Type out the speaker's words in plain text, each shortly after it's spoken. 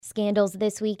Scandals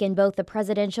this week in both the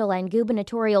presidential and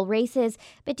gubernatorial races,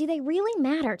 but do they really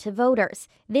matter to voters?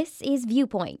 This is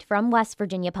Viewpoint from West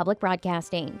Virginia Public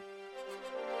Broadcasting.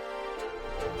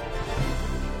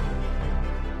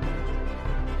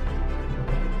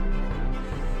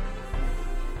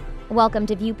 Welcome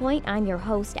to Viewpoint. I'm your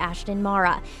host, Ashton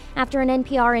Mara. After an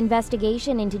NPR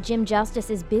investigation into Jim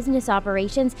Justice's business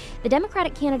operations, the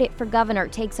Democratic candidate for governor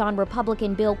takes on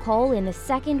Republican Bill Cole in the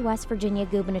second West Virginia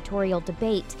gubernatorial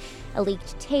debate. A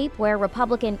leaked tape where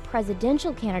Republican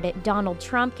presidential candidate Donald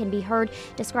Trump can be heard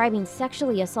describing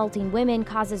sexually assaulting women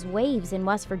causes waves in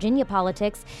West Virginia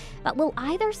politics. But will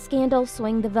either scandal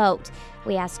swing the vote?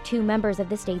 We asked two members of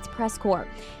the state's press corps.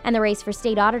 And the race for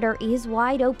state auditor is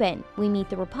wide open. We meet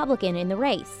the Republican in the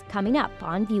race, coming up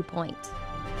on Viewpoint.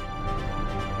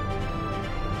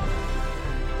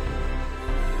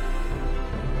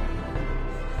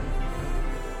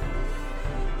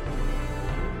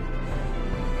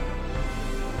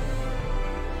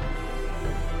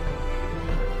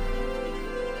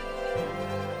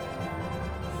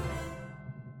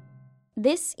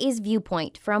 This is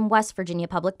Viewpoint from West Virginia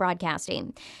Public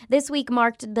Broadcasting. This week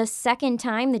marked the second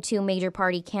time the two major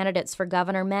party candidates for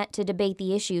governor met to debate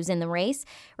the issues in the race.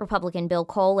 Republican Bill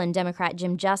Cole and Democrat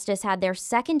Jim Justice had their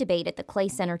second debate at the Clay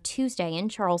Center Tuesday in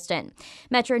Charleston.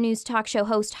 Metro News talk show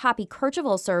host Hoppy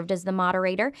Kercheval served as the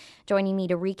moderator. Joining me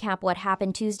to recap what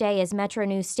happened Tuesday is Metro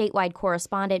News statewide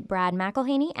correspondent Brad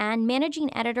McElhaney and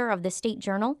managing editor of the State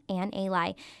Journal, Ann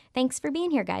Alai. Thanks for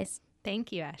being here, guys.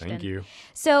 Thank you, Ashton. Thank you.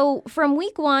 So from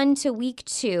week one to week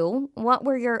two, what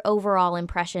were your overall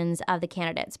impressions of the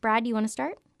candidates? Brad, do you want to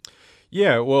start?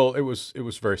 Yeah, well, it was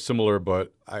very similar,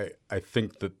 but I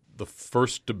think that the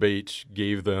first debate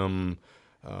gave them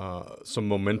some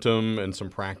momentum and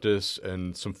some practice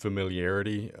and some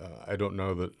familiarity. I don't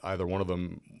know that either one of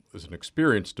them is an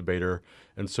experienced debater,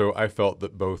 and so I felt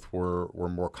that both were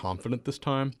more confident this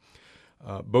time.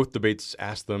 Both debates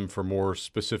asked them for more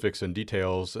specifics and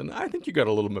details, and I think you got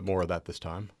a little bit more of that this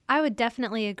time. I would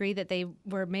definitely agree that they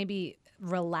were maybe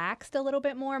relaxed a little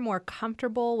bit more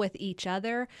comfortable with each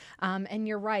other. And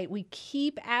you're right. We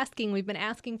keep asking. We've been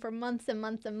asking for months and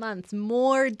months and months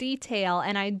more detail.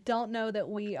 And I don't know that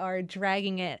we are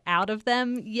dragging it out of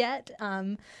them yet.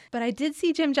 But I did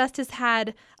see Jim Justice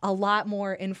had a lot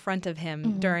more in front of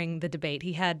him during the debate.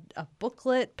 He had a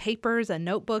booklet, papers, a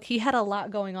notebook. He had a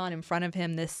lot going on in front of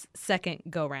him this second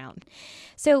go round.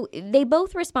 So they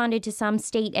both responded to some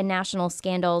state and national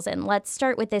scandals. And let's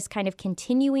start with this kind of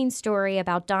continuing story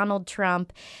about Donald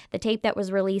Trump, the tape that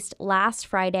was released last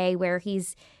Friday where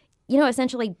he's,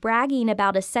 essentially bragging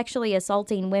about a sexually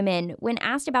assaulting women. When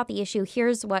asked about the issue,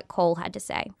 here's what Cole had to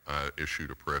say. I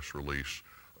issued a press release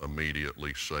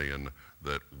immediately saying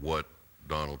that what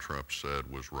Donald Trump said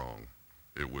was wrong.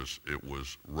 It was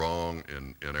wrong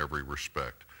in every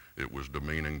respect. It was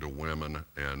demeaning to women,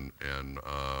 and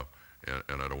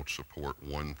I don't support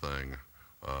one thing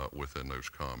within those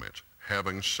comments.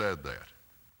 Having said that,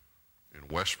 in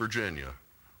West Virginia,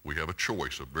 we have a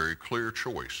choice, a very clear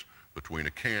choice, between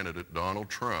a candidate, Donald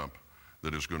Trump,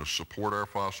 that is going to support our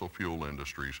fossil fuel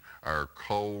industries, our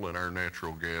coal and our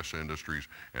natural gas industries,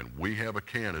 and we have a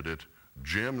candidate,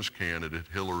 Jim's candidate,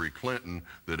 Hillary Clinton,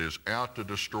 that is out to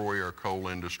destroy our coal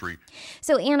industry.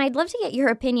 So, Ann, I'd love to get your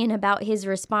opinion about his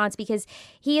response because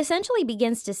he essentially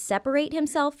begins to separate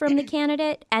himself from the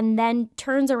candidate and then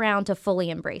turns around to fully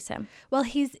embrace him. Well,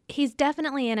 he's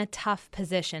definitely in a tough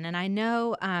position. And I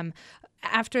know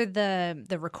after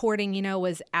the recording,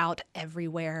 was out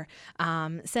everywhere,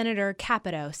 Senator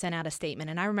Capito sent out a statement.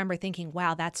 And I remember thinking,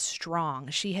 wow, that's strong.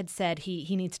 She had said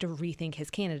he needs to rethink his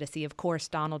candidacy. Of course,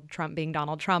 Donald Trump being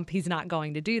Donald Trump, he's not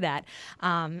going to do that.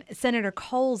 Senator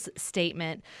Cole's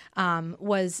statement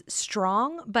was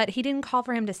strong, but he didn't call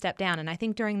for him to step down. And I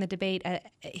think during the debate,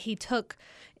 he took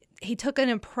an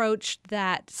approach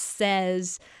that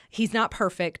says he's not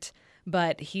perfect,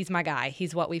 but he's my guy.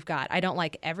 He's what we've got. I don't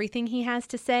like everything he has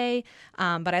to say,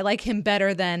 but I like him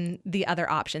better than the other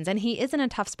options. And he is in a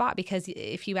tough spot because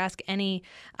if you ask any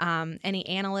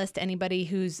analyst, anybody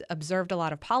who's observed a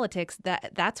lot of politics,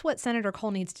 that's what Senator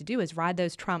Cole needs to do is ride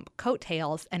those Trump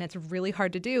coattails. And it's really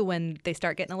hard to do when they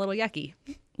start getting a little yucky.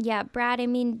 Yeah, Brad,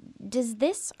 does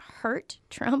this hurt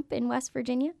Trump in West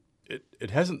Virginia?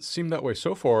 It hasn't seemed that way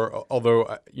so far,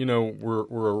 although,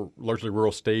 we're a largely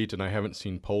rural state and I haven't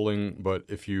seen polling. But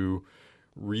if you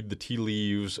read the tea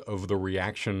leaves of the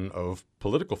reaction of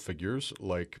political figures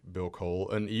like Bill Cole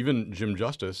and even Jim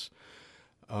Justice,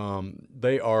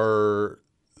 they are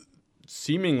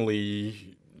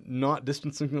seemingly not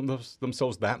distancing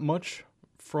themselves that much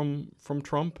from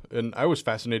Trump. And I was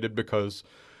fascinated because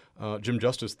Jim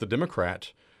Justice, the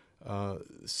Democrat,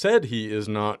 said he is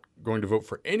not going to vote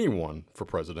for anyone for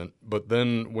president, but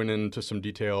then went into some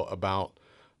detail about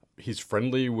he's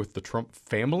friendly with the Trump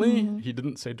family. Mm-hmm. He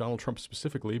didn't say Donald Trump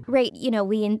specifically. Right.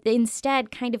 We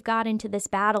instead kind of got into this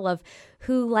battle of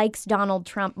who likes Donald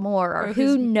Trump more or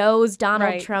who knows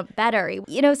Donald Trump better.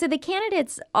 So the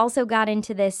candidates also got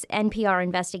into this NPR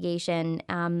investigation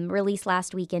released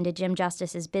last week into Jim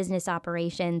Justice's business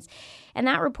operations. And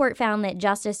that report found that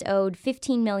Justice owed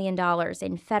 $15 million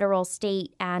in federal,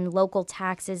 state, and local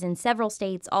taxes in several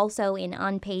states, also in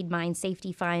unpaid mine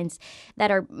safety fines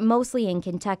that are mostly in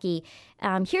Kentucky.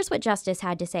 Here's what Justice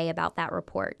had to say about that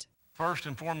report. First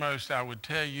and foremost, I would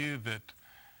tell you that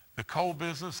the coal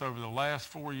business over the last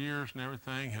 4 years and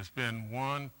everything has been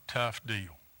one tough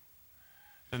deal.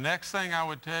 The next thing I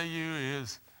would tell you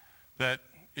is that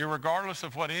irregardless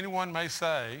of what anyone may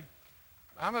say,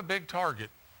 I'm a big target.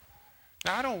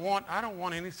 Now, I don't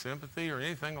want any sympathy or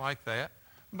anything like that,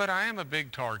 but I am a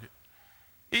big target.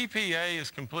 EPA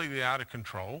is completely out of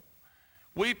control.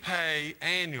 We pay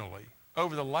annually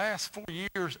over the last 4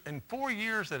 years, and 4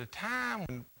 years at a time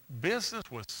when business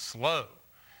was slow,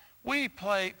 we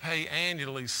pay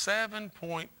annually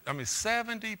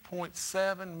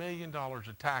 $70.7 million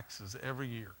of taxes every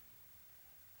year.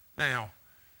 Now,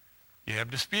 you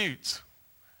have disputes,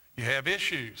 you have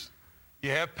issues, you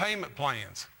have payment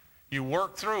plans. You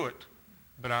work through it,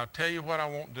 but I'll tell you what I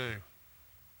won't do.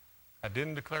 I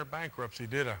didn't declare bankruptcy,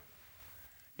 did I?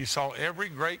 You saw every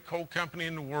great coal company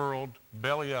in the world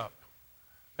belly up.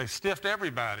 They stiffed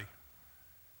everybody.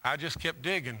 I just kept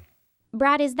digging.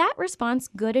 Brad, is that response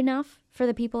good enough for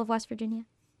the people of West Virginia?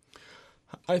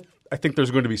 I think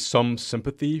there's going to be some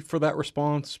sympathy for that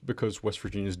response because West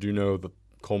Virginians do know that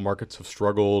coal markets have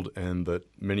struggled and that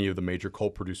many of the major coal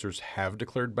producers have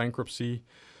declared bankruptcy.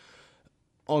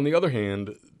 On the other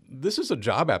hand, this is a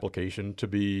job application to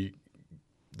be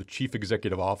the chief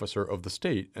executive officer of the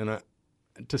state. And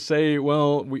to say,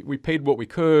 well, we paid what we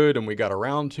could and we got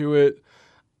around to it,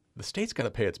 the state's got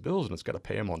to pay its bills and it's got to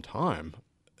pay them on time.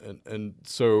 And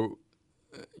so,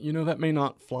 that may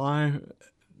not fly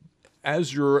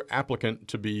as your applicant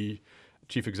to be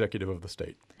chief executive of the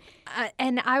state.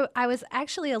 And I was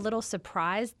actually a little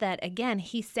surprised that, again,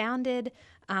 he sounded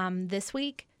this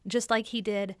week just like he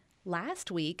did last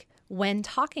week when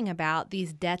talking about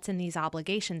these debts and these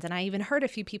obligations. And I even heard a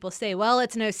few people say, well,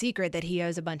 it's no secret that he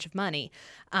owes a bunch of money.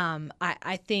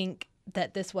 I think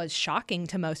that this was shocking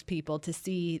to most people to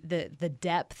see the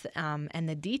depth and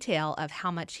the detail of how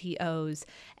much he owes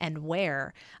and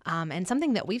where. And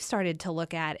something that we've started to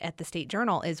look at the State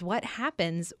Journal is what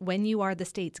happens when you are the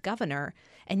state's governor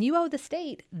and you owe the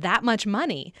state that much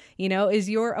money. Is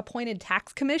your appointed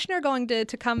tax commissioner going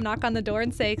to come knock on the door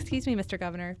and say, excuse me, Mr.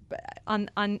 Governor,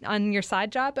 on your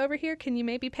side job over here, can you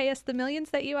maybe pay us the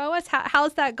millions that you owe us?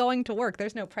 How's that going to work?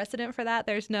 There's no precedent for that.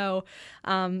 There's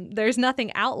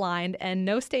nothing outlined. And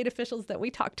no state officials that we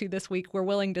talked to this week were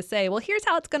willing to say, well, here's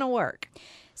how it's going to work.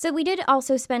 So we did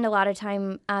also spend a lot of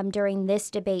time during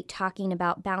this debate talking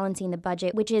about balancing the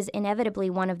budget, which is inevitably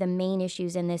one of the main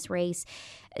issues in this race.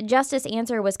 Justice's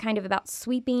answer was kind of about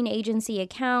sweeping agency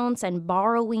accounts and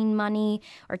borrowing money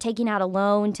or taking out a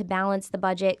loan to balance the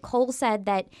budget. Cole said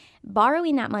that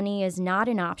borrowing that money is not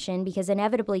an option because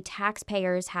inevitably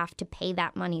taxpayers have to pay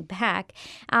that money back.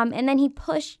 And then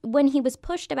when he was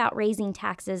pushed about raising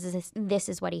taxes, this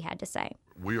is what he had to say.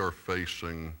 We are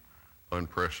facing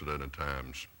unprecedented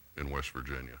times in West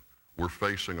Virginia. We're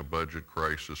facing a budget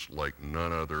crisis like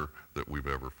none other that we've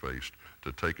ever faced.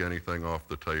 To take anything off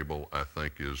the table, I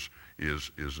think, is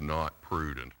not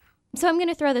prudent. So I'm going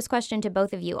to throw this question to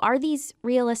both of you. Are these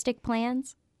realistic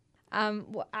plans?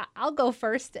 Well, I'll go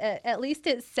first. At least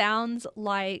it sounds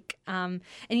like, and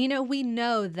we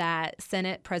know that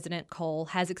Senate President Cole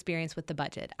has experience with the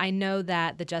budget. I know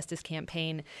that the Justice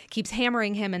campaign keeps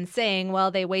hammering him and saying,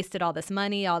 well, they wasted all this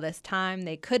money, all this time.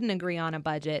 They couldn't agree on a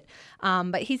budget.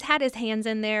 But he's had his hands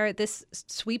in there. This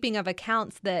sweeping of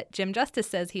accounts that Jim Justice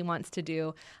says he wants to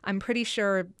do, I'm pretty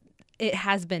sure it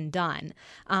has been done.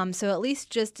 So at least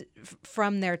just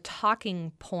from their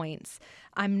talking points,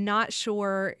 I'm not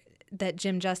sure that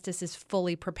Jim Justice is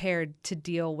fully prepared to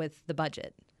deal with the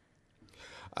budget.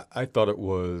 I thought it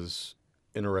was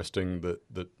interesting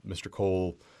that Mr.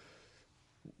 Cole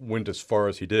went as far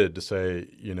as he did to say,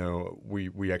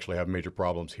 we actually have major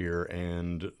problems here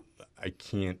and I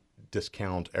can't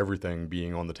discount everything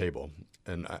being on the table.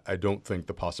 And I don't think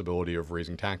the possibility of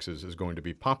raising taxes is going to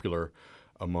be popular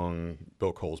among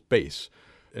Bill Cole's base.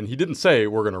 And he didn't say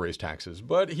we're going to raise taxes,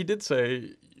 but he did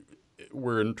say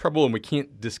we're in trouble and we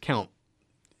can't discount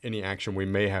any action we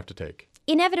may have to take.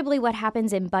 inevitably what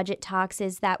happens in budget talks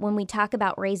is that when we talk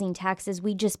about raising taxes,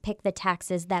 we just pick the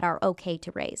taxes that are okay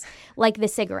to raise, like the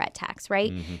cigarette tax,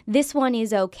 right? Mm-hmm. This one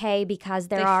is okay because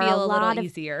there are feel a lot little of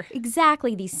easier.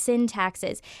 Exactly, these sin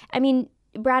taxes. I mean,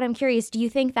 Brad, I'm curious, do you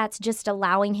think that's just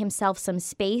allowing himself some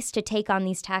space to take on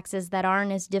these taxes that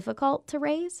aren't as difficult to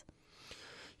raise?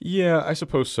 Yeah, I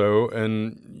suppose so.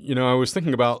 And, I was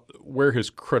thinking about where his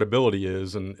credibility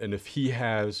is and if he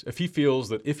feels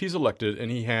that if he's elected and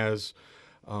he has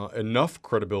enough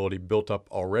credibility built up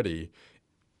already,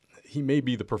 he may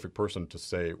be the perfect person to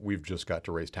say, we've just got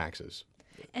to raise taxes.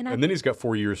 And then he's got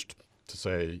 4 years to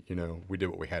say, we did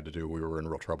what we had to do. We were in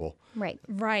real trouble. Right.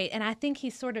 Right. And I think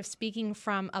he's sort of speaking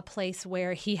from a place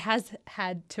where he has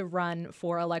had to run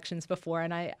for elections before.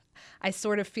 And I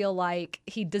sort of feel like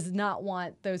he does not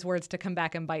want those words to come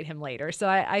back and bite him later. So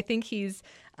I think he's,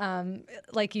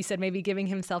 like you said, maybe giving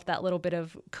himself that little bit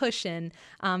of cushion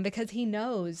because he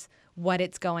knows what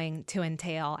it's going to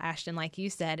entail, Ashton, like you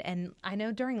said. And I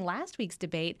know during last week's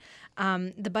debate,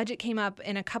 the budget came up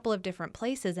in a couple of different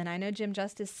places. And I know Jim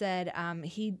Justice said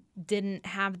he didn't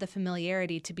have the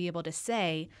familiarity to be able to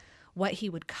say what he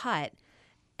would cut.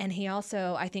 And he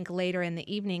also, I think later in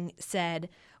the evening said,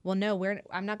 well, no,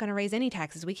 I'm not going to raise any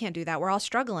taxes. We can't do that. We're all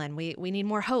struggling. We need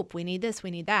more hope. We need this.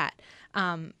 We need that.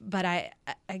 But I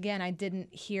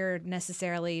didn't hear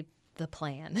necessarily the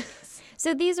plan.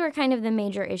 So these were kind of the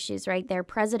major issues, right? They're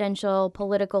presidential,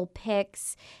 political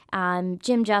picks,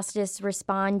 Jim Justice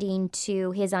responding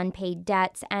to his unpaid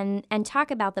debts, and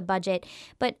talk about the budget.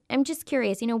 But I'm just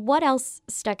curious, what else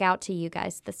stuck out to you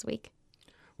guys this week?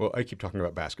 Well, I keep talking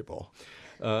about basketball.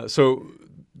 So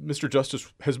Mr.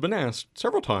 Justice has been asked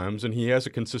several times, and he has a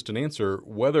consistent answer,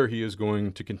 whether he is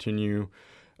going to continue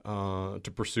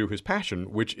to pursue his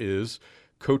passion, which is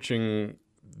coaching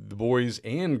the boys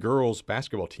and girls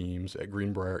basketball teams at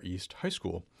Greenbrier East High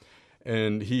School.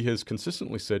 And he has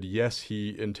consistently said, yes,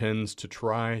 he intends to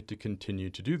try to continue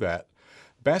to do that.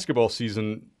 Basketball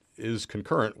season is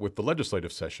concurrent with the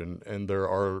legislative session, and there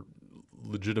are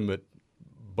legitimate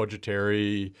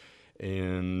budgetary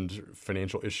and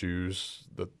financial issues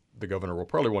that the governor will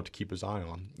probably want to keep his eye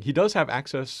on. He does have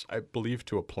access, I believe,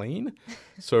 to a plane,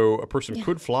 so a person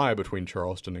could fly between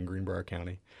Charleston and Greenbrier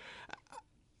County.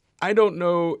 I don't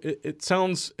know. It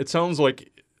sounds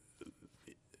like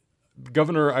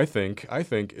governor, I think,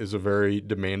 is a very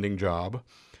demanding job,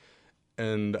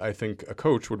 and I think a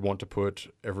coach would want to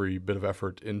put every bit of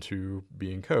effort into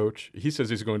being coach. He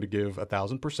says he's going to give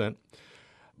 1,000%.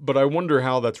 But I wonder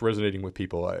how that's resonating with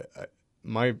people.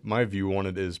 My view on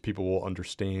it is people will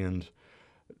understand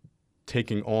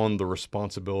taking on the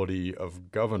responsibility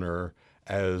of governor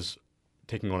as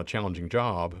taking on a challenging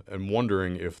job and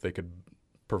wondering if they could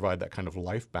provide that kind of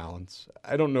life balance.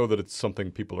 I don't know that it's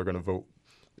something people are going to vote,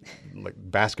 like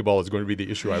basketball is going to be the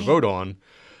issue I vote on,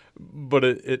 but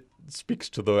it speaks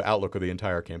to the outlook of the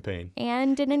entire campaign.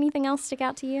 And did anything else stick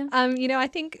out to you? I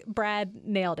think Brad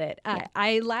nailed it.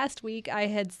 Yeah. Last week I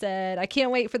had said, I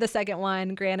can't wait for the second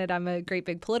one. Granted, I'm a great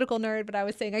big political nerd, but I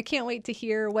was saying I can't wait to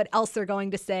hear what else they're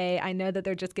going to say. I know that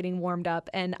they're just getting warmed up,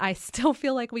 and I still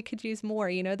feel like we could use more.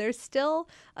 There's still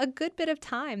a good bit of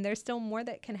time. There's still more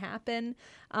that can happen.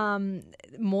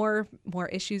 More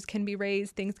issues can be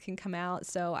raised. Things can come out.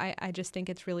 So I just think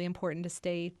it's really important to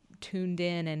stay tuned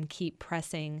in and keep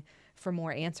pressing for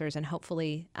more answers, and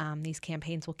hopefully these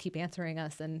campaigns will keep answering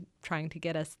us and trying to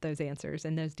get us those answers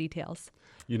and those details.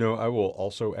 I will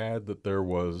also add that there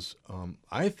was,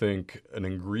 I think, an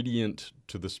ingredient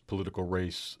to this political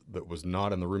race that was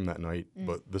not in the room that night,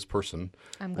 but this person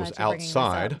was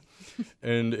outside,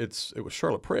 and it was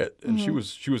Charlotte Pritt, and she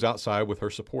was outside with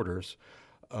her supporters,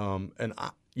 and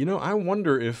I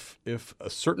wonder if a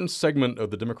certain segment of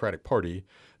the Democratic Party,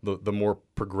 the more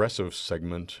progressive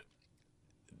segment,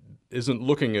 isn't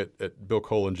looking at Bill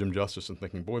Cole and Jim Justice and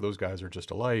thinking, boy, those guys are just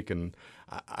alike, and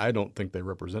I don't think they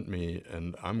represent me,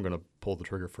 and I'm going to pull the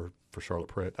trigger for Charlotte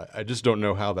Pritt. I just don't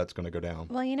know how that's going to go down.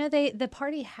 Well, the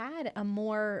party had a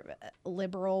more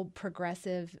liberal,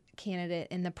 progressive candidate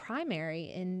in the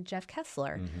primary in Jeff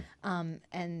Kessler,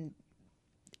 and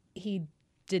he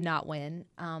did not win.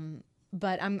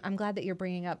 But I'm glad that you're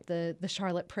bringing up the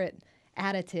Charlotte Pritt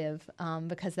additive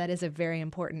because that is a very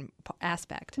important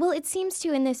aspect. Well, it seems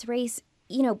to, in this race,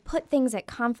 put things at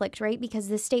conflict, right? Because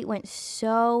the state went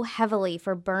so heavily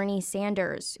for Bernie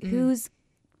Sanders, whose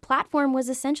platform was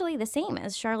essentially the same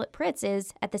as Charlotte Pritt's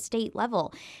is at the state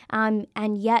level. And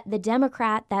yet the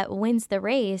Democrat that wins the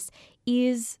race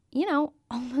is,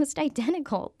 almost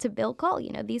identical to Bill Cole.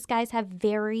 These guys have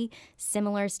very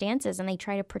similar stances, and they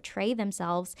try to portray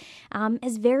themselves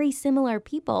as very similar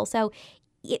people. So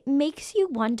it makes you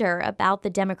wonder about the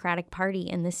Democratic Party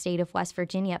in the state of West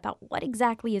Virginia, about what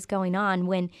exactly is going on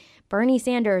when Bernie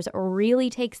Sanders really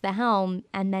takes the helm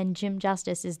and then Jim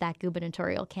Justice is that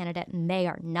gubernatorial candidate, and they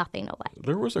are nothing alike.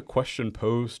 There was a question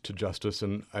posed to Justice,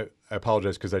 and I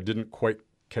apologize because I didn't quite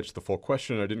catch the full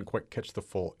question. I didn't quite catch the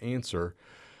full answer.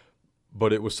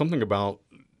 But it was something about,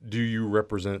 do you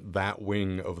represent that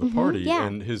wing of the party? Yeah.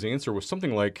 And his answer was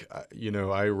something like,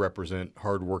 I represent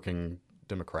hardworking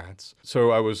Democrats.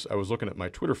 So I was looking at my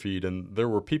Twitter feed, and there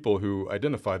were people who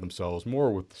identify themselves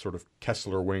more with the sort of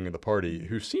Kessler wing of the party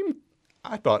who seemed,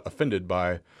 I thought, offended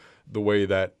by the way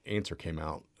that answer came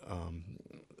out.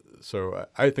 So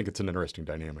I think it's an interesting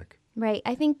dynamic. Right.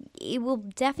 I think it will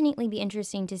definitely be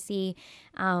interesting to see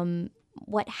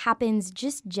what happens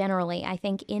just generally, I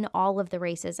think, in all of the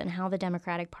races and how the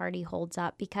Democratic Party holds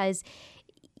up. Because,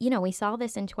 we saw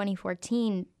this in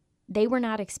 2014. They were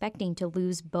not expecting to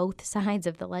lose both sides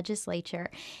of the legislature.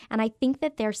 And I think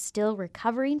that they're still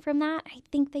recovering from that. I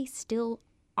think they still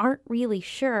aren't really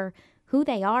sure who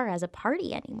they are as a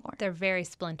party anymore. They're very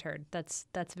splintered. That's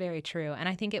very true. And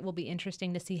I think it will be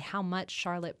interesting to see how much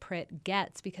Charlotte Pritt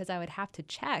gets, because I would have to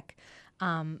check.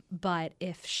 But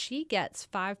if she gets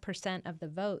 5% of the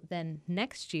vote, then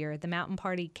next year the Mountain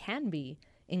Party can be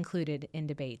included in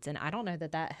debates. And I don't know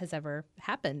that has ever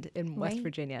happened in West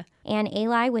Virginia. Ann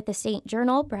Eli with the State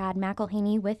Journal, Brad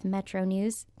McElhaney with Metro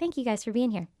News. Thank you guys for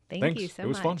being here. Thanks. You so much. It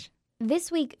was fun.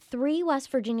 This week, 3 West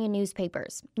Virginia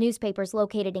newspapers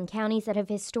located in counties that have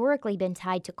historically been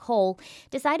tied to coal,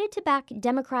 decided to back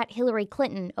Democrat Hillary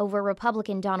Clinton over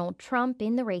Republican Donald Trump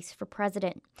in the race for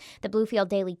president. The Bluefield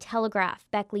Daily Telegraph,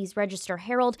 Beckley's Register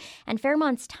Herald, and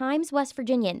Fairmont's Times West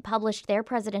Virginian published their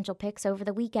presidential picks over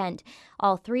the weekend.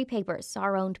 All 3 papers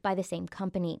are owned by the same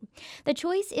company. The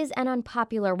choice is an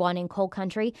unpopular one in coal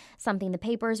country, something the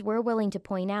papers were willing to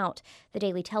point out. The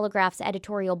Daily Telegraph's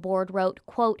editorial board wrote,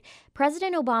 quote,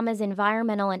 President Obama's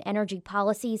environmental and energy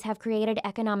policies have created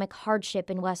economic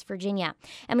hardship in West Virginia,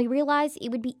 and we realize it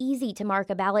would be easy to mark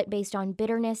a ballot based on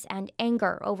bitterness and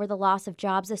anger over the loss of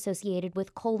jobs associated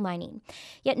with coal mining.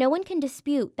 Yet no one can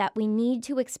dispute that we need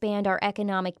to expand our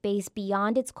economic base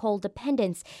beyond its coal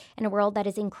dependence in a world that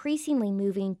is increasingly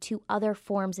moving to other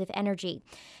forms of energy.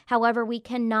 However, we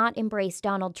cannot embrace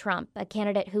Donald Trump, a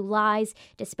candidate who lies,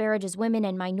 disparages women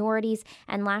and minorities,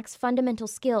 and lacks fundamental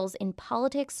skills in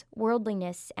politics,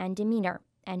 worldliness, and demeanor,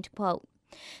 end quote.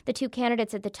 The 2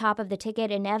 candidates at the top of the ticket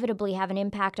inevitably have an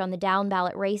impact on the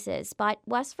down-ballot races, but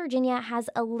West Virginia has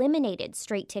eliminated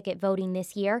straight ticket voting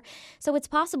this year, so it's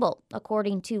possible,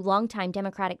 according to longtime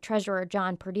Democratic Treasurer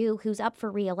John Perdue, who's up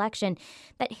for re-election,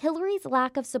 that Hillary's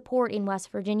lack of support in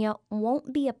West Virginia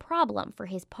won't be a problem for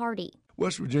his party.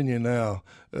 West Virginia now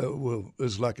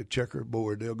is like a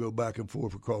checkerboard. They'll go back and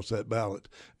forth across that ballot.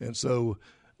 And so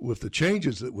with the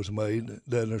changes that was made,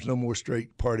 that there's no more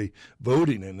straight party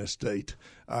voting in this state,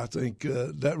 I think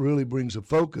that really brings a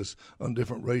focus on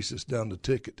different races down the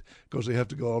ticket, because they have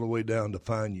to go all the way down to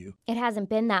find you. It hasn't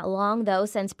been that long, though,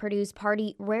 since Perdue's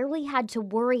party rarely had to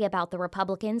worry about the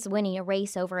Republicans winning a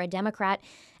race over a Democrat,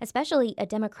 especially a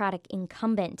Democratic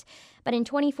incumbent. But in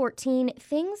 2014,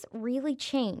 things really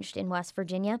changed in West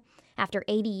Virginia. After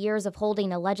 80 years of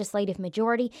holding a legislative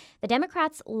majority, the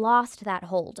Democrats lost that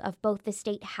hold of both the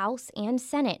state House and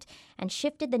Senate and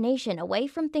shifted the nation away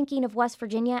from thinking of West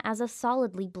Virginia as a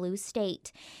solidly blue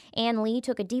state. Ann Lee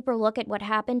took a deeper look at what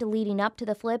happened leading up to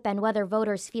the flip and whether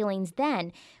voters' feelings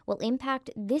then will impact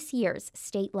this year's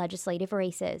state legislative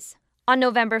races. On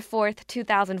November 4th,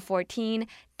 2014,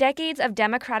 decades of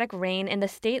Democratic reign in the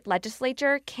state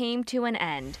legislature came to an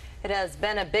end. It has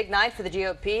been a big night for the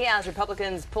GOP as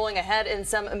Republicans pulling ahead in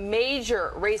some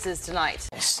major races tonight.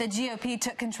 The GOP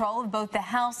took control of both the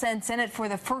House and Senate for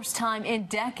the first time in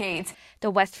decades. The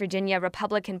West Virginia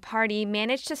Republican Party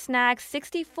managed to snag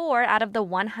 64 out of the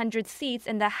 100 seats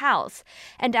in the House.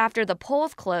 And after the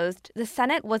polls closed, the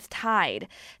Senate was tied.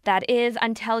 That is,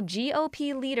 until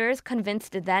GOP leaders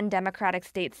convinced then Democratic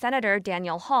State Senator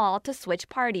Daniel Hall to switch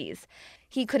parties.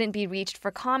 He couldn't be reached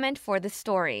for comment for the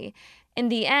story. In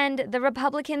the end, the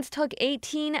Republicans took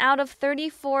 18 out of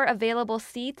 34 available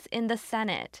seats in the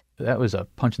Senate. That was a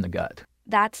punch in the gut.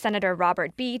 That's Senator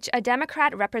Robert Beach, a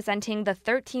Democrat representing the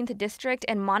 13th District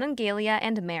in Monongalia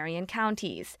and Marion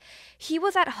counties. He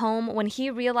was at home when he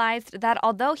realized that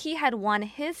although he had won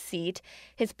his seat,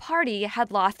 his party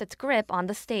had lost its grip on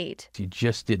the state. You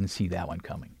just didn't see that one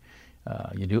coming.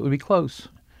 You knew it would be close.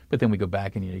 But then we go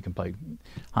back and you can play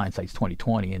hindsight's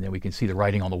 20/20, and then we can see the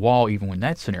writing on the wall even in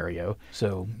that scenario.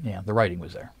 So, yeah, the writing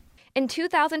was there. In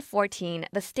 2014,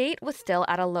 the state was still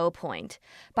at a low point.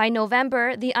 By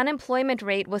November, the unemployment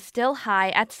rate was still high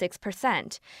at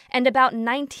 6%, and about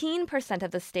 19%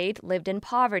 of the state lived in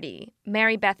poverty.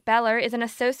 Mary Beth Beller is an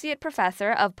associate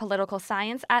professor of political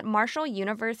science at Marshall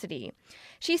University.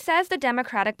 She says the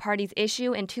Democratic Party's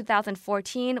issue in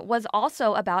 2014 was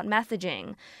also about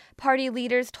messaging. Party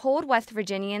leaders told West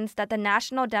Virginians that the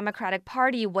National Democratic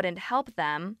Party wouldn't help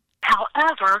them.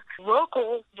 However,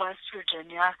 local West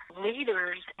Virginia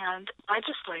leaders and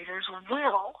legislators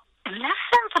will. And that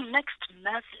sends a mixed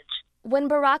message. When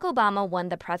Barack Obama won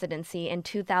the presidency in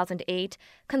 2008,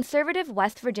 conservative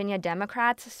West Virginia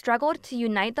Democrats struggled to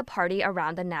unite the party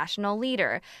around a national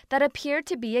leader that appeared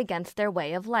to be against their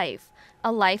way of life,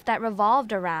 a life that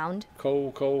revolved around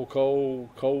coal, coal,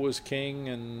 coal, coal is king,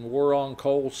 and war on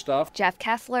coal stuff. Jeff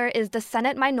Kessler is the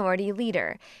Senate Minority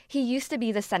Leader. He used to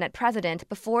be the Senate President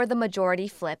before the majority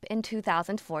flip in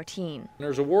 2014.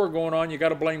 There's a war going on, you got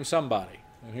to blame somebody.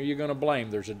 And who are you going to blame?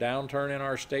 There's a downturn in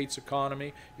our state's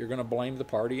economy. You're going to blame the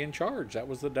party in charge. That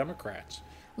was the Democrats.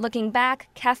 Looking back,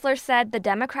 Kessler said the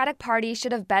Democratic Party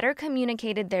should have better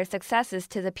communicated their successes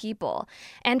to the people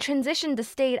and transitioned the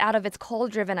state out of its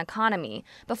coal-driven economy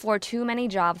before too many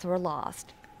jobs were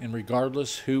lost. And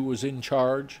regardless who was in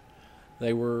charge,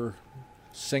 they were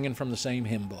singing from the same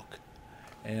hymn book.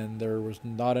 And there was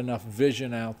not enough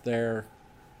vision out there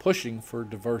pushing for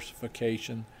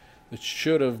diversification that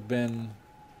should have been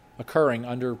occurring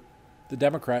under the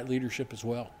Democrat leadership as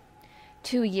well.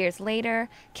 2 years later,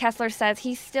 Kessler says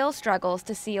he still struggles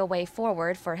to see a way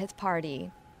forward for his party.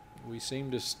 We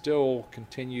seem to still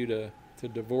continue to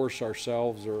divorce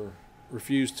ourselves or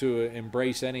refuse to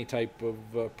embrace any type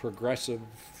of progressive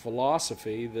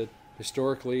philosophy that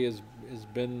historically has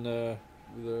been the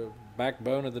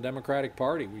backbone of the Democratic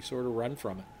Party. We sort of run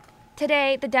from it.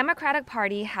 Today, the Democratic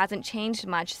Party hasn't changed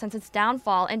much since its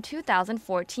downfall in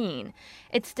 2014.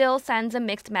 It still sends a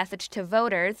mixed message to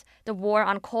voters, the war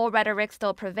on coal rhetoric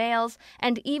still prevails,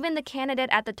 and even the candidate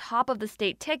at the top of the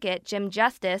state ticket, Jim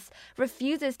Justice,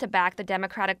 refuses to back the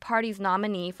Democratic Party's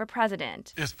nominee for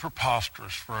president. It's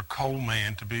preposterous for a coal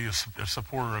man to be a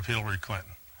supporter of Hillary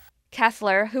Clinton.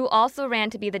 Kessler, who also ran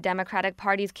to be the Democratic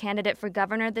Party's candidate for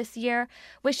governor this year,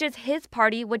 wishes his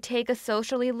party would take a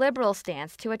socially liberal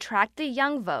stance to attract the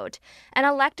young vote, an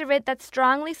electorate that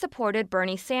strongly supported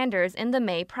Bernie Sanders in the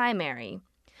May primary.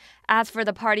 As for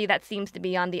the party that seems to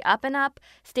be on the up and up,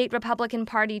 State Republican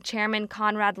Party Chairman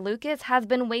Conrad Lucas has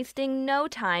been wasting no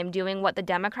time doing what the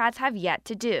Democrats have yet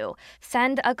to do: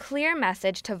 send a clear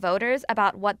message to voters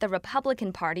about what the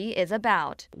Republican Party is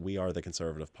about. We are the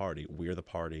conservative party. We're the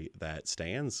party that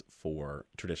stands for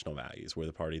traditional values. We're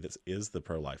the party that is the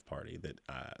pro-life party,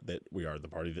 that we are the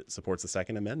party that supports the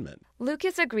Second Amendment.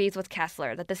 Lucas agrees with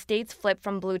Kessler that the state's flip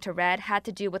from blue to red had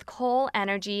to do with coal,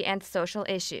 energy, and social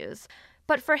issues.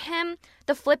 But for him,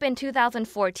 the flip in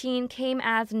 2014 came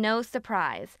as no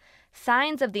surprise.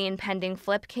 Signs of the impending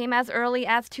flip came as early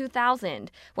as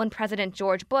 2000, when President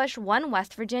George Bush won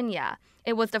West Virginia.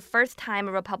 It was the first time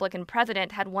a Republican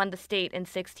president had won the state in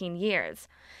 16 years.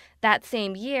 That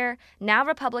same year, now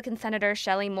Republican Senator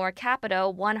Shelley Moore Capito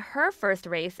won her first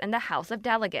race in the House of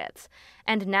Delegates.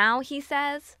 And now, he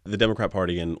says, the Democrat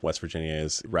Party in West Virginia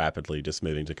is rapidly just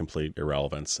moving to complete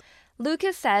irrelevance.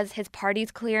 Lucas says his party's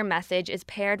clear message is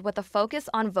paired with a focus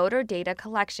on voter data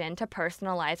collection to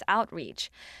personalize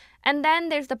outreach. And then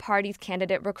there's the party's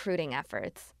candidate recruiting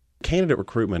efforts. Candidate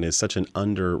recruitment is such an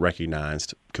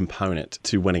under-recognized component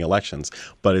to winning elections,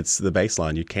 but it's the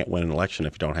baseline. You can't win an election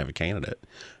if you don't have a candidate.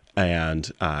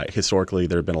 And historically,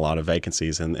 there have been a lot of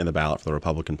vacancies in the ballot for the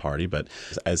Republican Party, but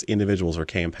as individuals are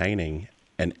campaigning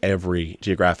in every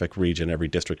geographic region, every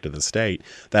district of the state,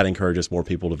 that encourages more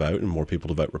people to vote and more people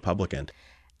to vote Republican.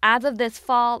 As of this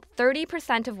fall,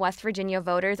 30% of West Virginia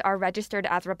voters are registered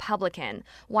as Republican,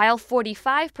 while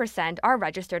 45% are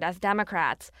registered as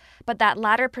Democrats. But that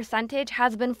latter percentage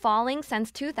has been falling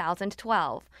since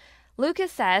 2012.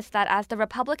 Lucas says that as the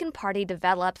Republican Party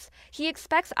develops, he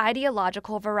expects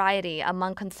ideological variety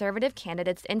among conservative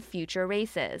candidates in future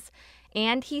races.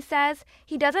 And he says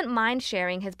he doesn't mind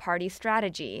sharing his party's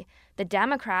strategy. The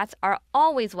Democrats are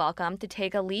always welcome to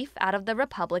take a leaf out of the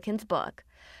Republicans' book.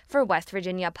 For West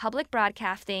Virginia Public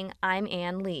Broadcasting, I'm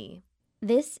Ann Lee.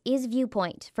 This is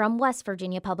Viewpoint from West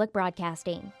Virginia Public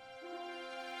Broadcasting.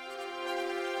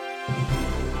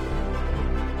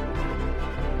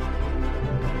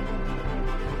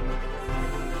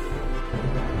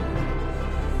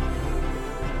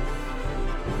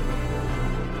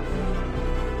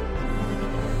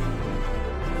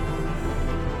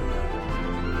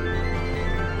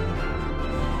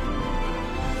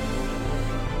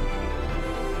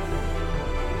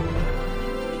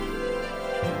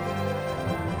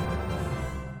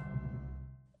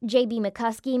 J.B.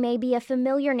 McCuskey may be a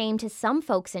familiar name to some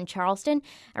folks in Charleston.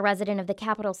 A resident of the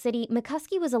capital city,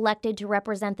 McCuskey was elected to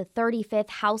represent the 35th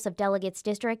House of Delegates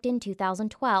district in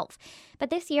 2012.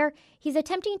 But this year, he's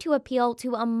attempting to appeal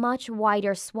to a much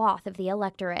wider swath of the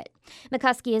electorate.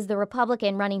 McCuskey is the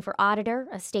Republican running for auditor,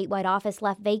 a statewide office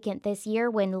left vacant this year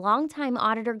when longtime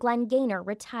auditor Glenn Gaynor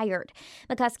retired.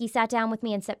 McCuskey sat down with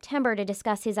me in September to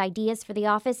discuss his ideas for the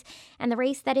office and the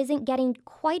race that isn't getting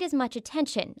quite as much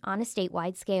attention on a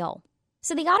statewide scale.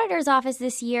 So the auditor's office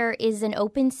this year is an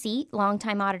open seat.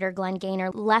 Longtime auditor Glenn Gaynor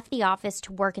left the office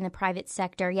to work in the private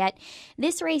sector, yet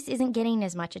this race isn't getting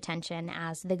as much attention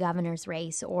as the governor's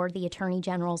race or the attorney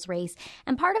general's race.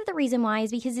 And part of the reason why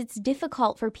is because it's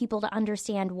difficult for people to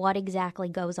understand what exactly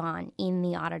goes on in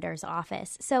the auditor's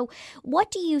office. So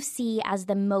what do you see as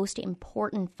the most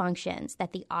important functions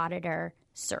that the auditor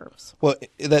serves? Well,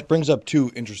 that brings up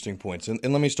two interesting points. And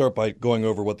let me start by going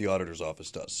over what the auditor's office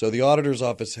does. So the auditor's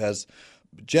office has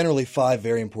generally 5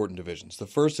 very important divisions. The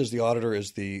first is the auditor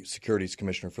is the securities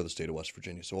commissioner for the state of West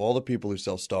Virginia. So all the people who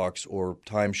sell stocks or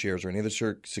timeshares or any of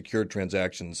the secured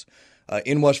transactions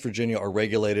in West Virginia are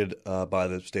regulated by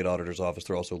the state auditor's office.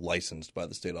 They're also licensed by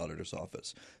the state auditor's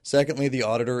office. Secondly, the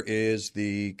auditor is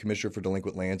the commissioner for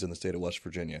delinquent lands in the state of West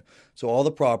Virginia. So all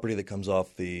the property that comes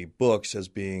off the books as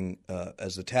being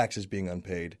as the taxes being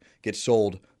unpaid gets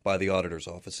sold by the auditor's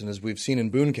office. And as we've seen in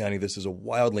Boone County, this is a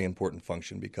wildly important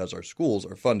function because our schools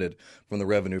are funded from the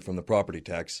revenue from the property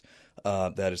tax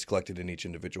that is collected in each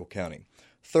individual county.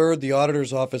 Third, the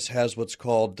auditor's office has what's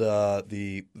called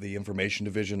the information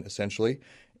division, essentially.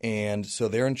 And so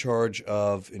they're in charge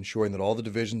of ensuring that all the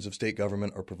divisions of state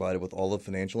government are provided with all the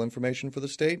financial information for the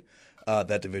state.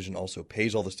 That division also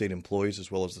pays all the state employees as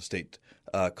well as the state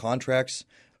contracts.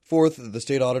 Fourth, the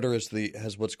state auditor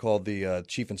has what's called the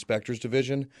Chief Inspectors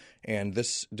Division, and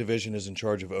this division is in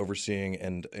charge of overseeing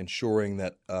and ensuring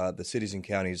that the cities and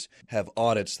counties have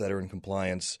audits that are in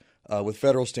compliance with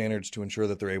federal standards to ensure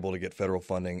that they're able to get federal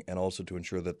funding and also to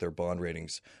ensure that their bond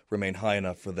ratings remain high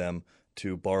enough for them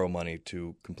to borrow money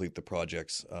to complete the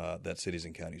projects that cities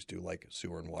and counties do, like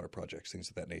sewer and water projects, things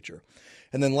of that nature.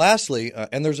 And then lastly,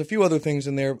 and there's a few other things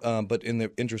in there, but in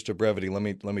the interest of brevity, let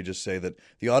me just say that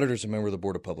the auditor is a member of the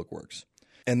Board of Public Works.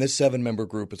 And this 7-member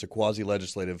group is a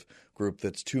quasi-legislative group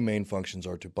that's 2 main functions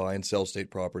are to buy and sell state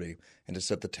property and to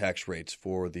set the tax rates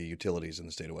for the utilities in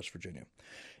the state of West Virginia.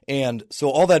 And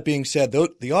so all that being said,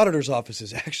 the auditor's office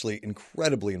is actually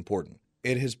incredibly important.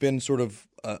 It has been sort of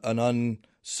an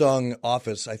unsung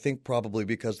office, I think probably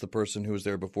because the person who was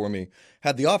there before me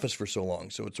had the office for so long.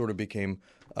 So it sort of became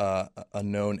a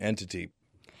known entity.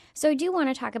 So I do want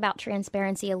to talk about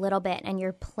transparency a little bit and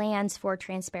your plans for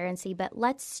transparency, but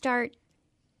let's start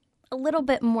a little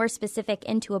bit more specific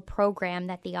into a program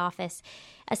that the office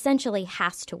essentially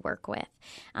has to work with.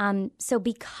 So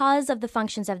because of the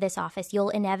functions of this office, you'll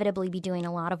inevitably be doing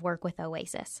a lot of work with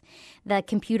OASIS, the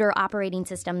computer operating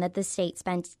system that the state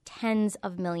spent tens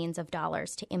of millions of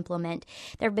dollars to implement.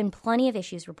 There have been plenty of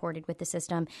issues reported with the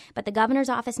system, but the governor's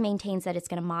office maintains that it's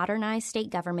going to modernize state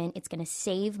government, it's going to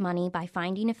save money by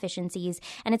finding efficiencies,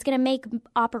 and it's going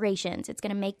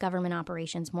to make government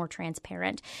operations more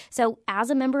transparent. So as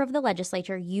a member of the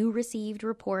legislature, you received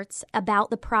reports about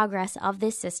the progress of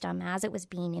this system as it was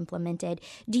being implemented.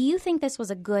 Do you think this was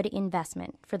a good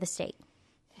investment for the state?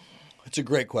 It's a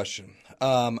great question.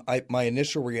 My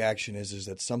initial reaction is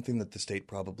that something that the state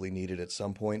probably needed at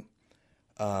some point,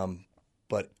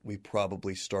 but we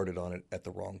probably started on it at the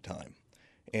wrong time.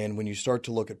 And when you start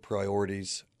to look at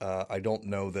priorities, I don't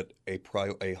know that a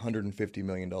 $150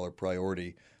 million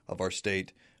priority of our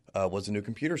state was a new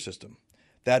computer system.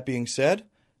 That being said,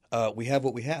 we have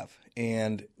what we have,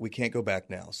 and we can't go back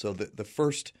now. So the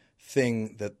first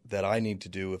thing that I need to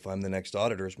do if I'm the next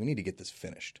auditor is we need to get this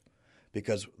finished,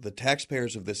 because the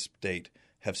taxpayers of this state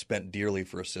have spent dearly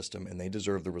for a system, and they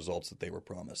deserve the results that they were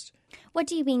promised. What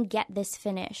do you mean get this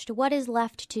finished? What is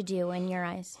left to do in your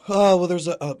eyes? Well, there's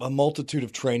a multitude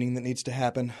of training that needs to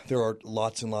happen. There are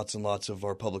lots and lots and lots of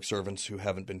our public servants who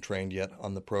haven't been trained yet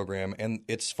on the program, and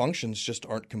its functions just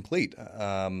aren't complete.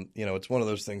 It's one of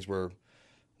those things where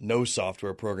no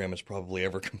software program is probably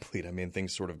ever complete. I mean,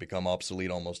 things sort of become obsolete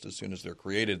almost as soon as they're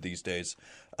created these days.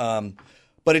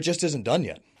 But it just isn't done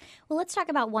yet. Well, let's talk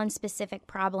about one specific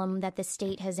problem that the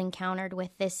state has encountered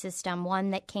with this system,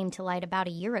 one that came to light about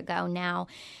a year ago now.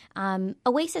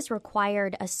 OASIS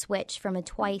required a switch from a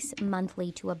twice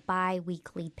monthly to a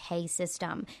bi-weekly pay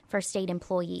system for state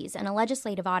employees. And a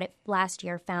legislative audit last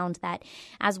year found that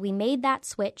as we made that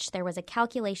switch, there was a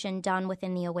calculation done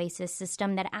within the OASIS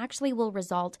system that actually will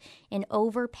result in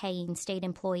overpaying state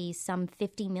employees some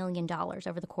 $50 million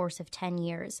over the course of 10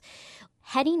 years.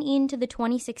 Heading into the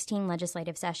 2016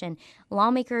 legislative session,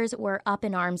 lawmakers were up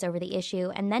in arms over the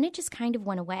issue, and then it just kind of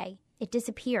went away. It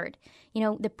disappeared. You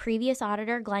know, the previous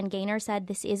auditor, Glenn Gaynor, said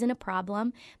this isn't a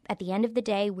problem. At the end of the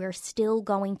day, we're still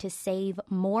going to save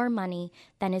more money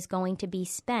than is going to be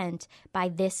spent by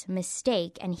this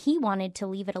mistake, and he wanted to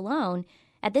leave it alone.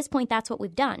 At this point, that's what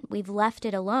we've done. We've left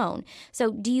it alone.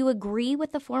 So do you agree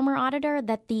with the former auditor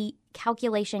that the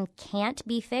calculation can't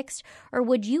be fixed, or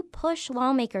would you push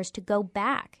lawmakers to go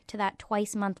back to that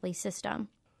twice-monthly system?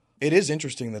 It is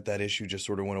interesting that that issue just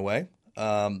sort of went away,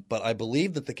 but I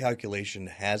believe that the calculation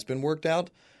has been worked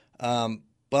out,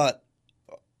 but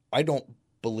I don't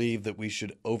believe that we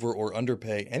should over or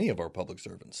underpay any of our public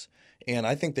servants. And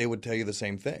I think they would tell you the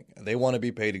same thing. They want to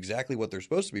be paid exactly what they're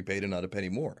supposed to be paid and not a penny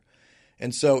more.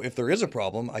 And so if there is a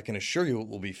problem, I can assure you it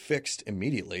will be fixed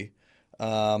immediately.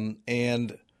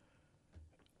 And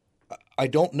I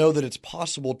don't know that it's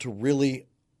possible to really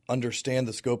understand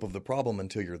the scope of the problem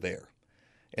until you're there.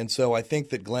 And so I think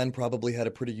that Glenn probably had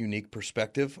a pretty unique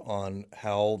perspective on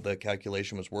how the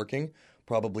calculation was working,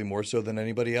 probably more so than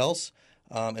anybody else.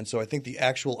 And so I think the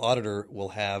actual auditor will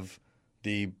have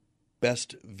the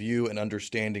best view and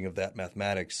understanding of that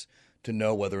mathematics to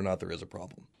know whether or not there is a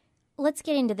problem. Let's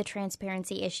get into the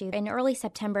transparency issue. In early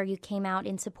September, you came out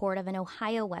in support of an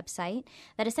Ohio website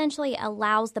that essentially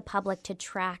allows the public to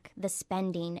track the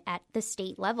spending at the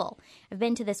state level. I've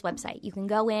been to this website. You can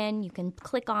go in, you can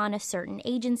click on a certain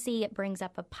agency. It brings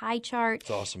up a pie chart. It's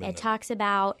awesome. It talks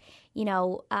about,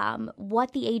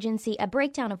 what the agency, a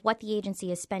breakdown of what the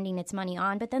agency is spending its money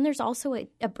on. But then there's also a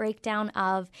breakdown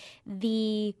of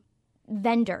the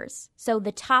vendors, so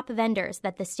the top vendors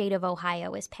that the state of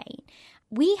Ohio is paying.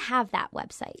 We have that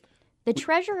website. The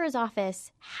Treasurer's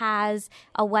Office has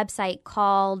a website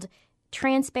called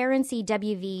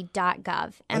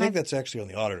transparencywv.gov. And I think that's actually on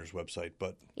the auditor's website,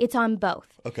 but it's on both.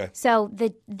 Okay. So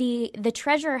the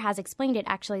treasurer has explained it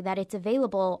actually that it's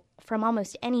available from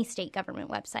almost any state government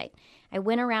website. I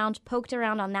went around, poked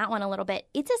around on that one a little bit.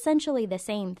 It's essentially the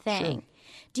same thing. Sure.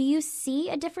 Do you see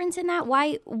a difference in that?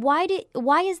 Why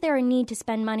is there a need to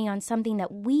spend money on something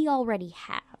that we already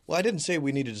have? Well, I didn't say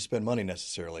we needed to spend money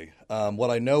necessarily.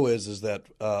 What I know is that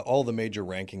all the major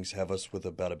rankings have us with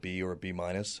about a B or a B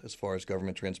minus as far as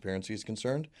government transparency is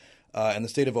concerned. And the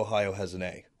state of Ohio has an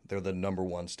A. They're the number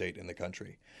one state in the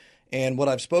country. And what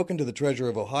I've spoken to the Treasurer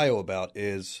of Ohio about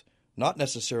is not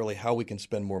necessarily how we can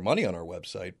spend more money on our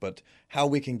website, but how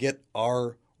we can get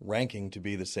our ranking to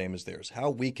be the same as theirs, how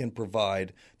we can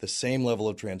provide the same level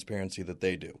of transparency that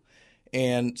they do.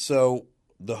 And so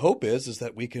the hope is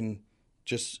that we can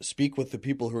just speak with the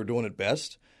people who are doing it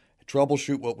best,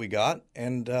 troubleshoot what we got,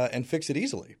 and fix it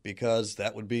easily, because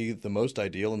that would be the most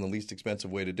ideal and the least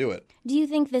expensive way to do it. Do you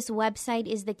think this website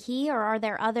is the key, or are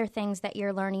there other things that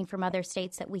you're learning from other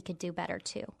states that we could do better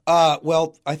too?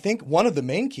 Well, I think one of the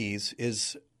main keys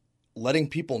is letting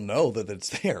people know that it's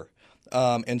there.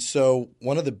 And so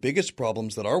one of the biggest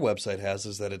problems that our website has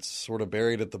is that it's sort of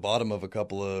buried at the bottom of a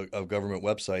couple of government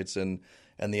websites, and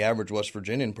the average West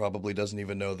Virginian probably doesn't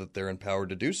even know that they're empowered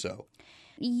to do so.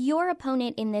 Your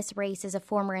opponent in this race is a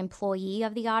former employee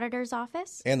of the auditor's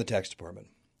office? And the tax department.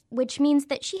 Which means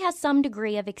that she has some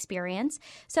degree of experience.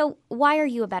 So why are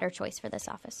you a better choice for this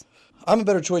office? I'm a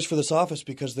better choice for this office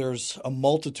because there's a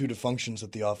multitude of functions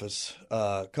that the office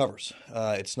covers.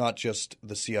 It's not just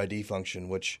the CID function,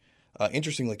 which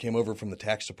interestingly came over from the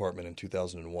tax department in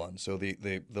 2001. So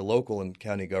the local and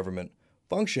county government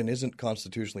function isn't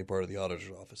constitutionally part of the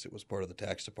auditor's office. It was part of the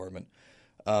tax department.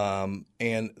 And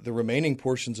the remaining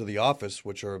portions of the office,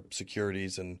 which are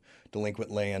securities and delinquent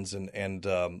lands and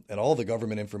all the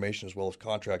government information as well as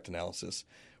contract analysis,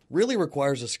 really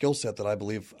requires a skill set that I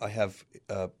believe I have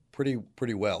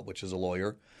pretty well, which is a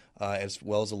lawyer as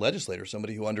well as a legislator,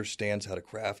 somebody who understands how to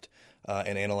craft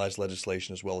and analyze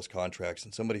legislation as well as contracts,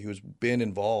 and somebody who's been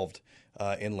involved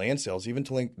in land sales,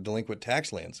 even delinquent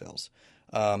tax land sales.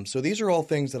 So these are all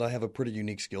things that I have a pretty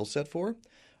unique skill set for.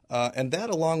 And that,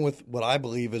 along with what I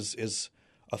believe is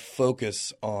a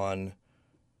focus on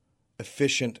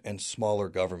efficient and smaller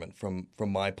government from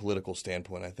my political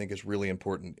standpoint, I think is really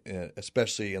important,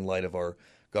 especially in light of our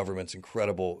government's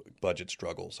incredible budget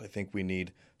struggles. I think we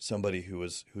need somebody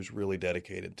who's really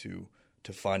dedicated to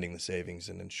to finding the savings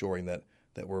and ensuring that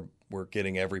we're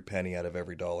getting every penny out of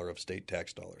every dollar of state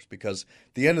tax dollars. Because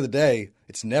at the end of the day,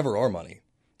 it's never our money.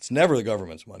 It's never the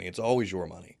government's money. It's always your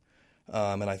money.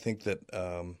 And I think that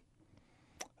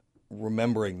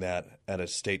remembering that at a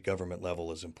state government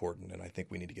level is important, and I think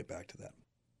we need to get back to that.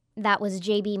 That was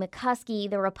J.B. McCuskey,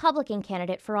 the Republican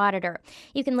candidate for auditor.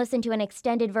 You can listen to an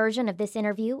extended version of this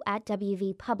interview at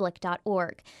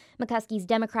wvpublic.org. McCuskey's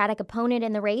Democratic opponent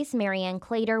in the race, Marianne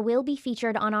Clater, will be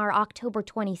featured on our October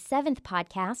 27th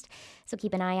podcast, so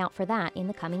keep an eye out for that in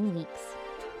the coming weeks.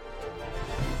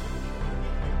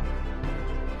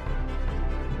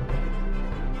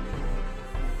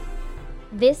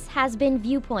 This has been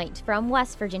Viewpoint from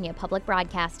West Virginia Public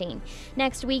Broadcasting.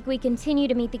 Next week, we continue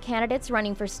to meet the candidates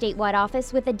running for statewide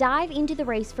office with a dive into the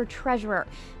race for treasurer,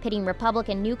 pitting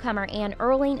Republican newcomer Ann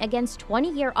Erling against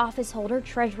 20-year office holder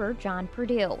Treasurer John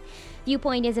Perdue.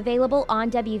 Viewpoint is available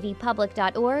on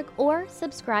wvpublic.org or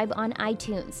subscribe on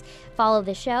iTunes. Follow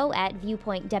the show at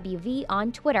Viewpoint WV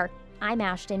on Twitter. I'm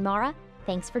Ashton Mara.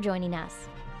 Thanks for joining us.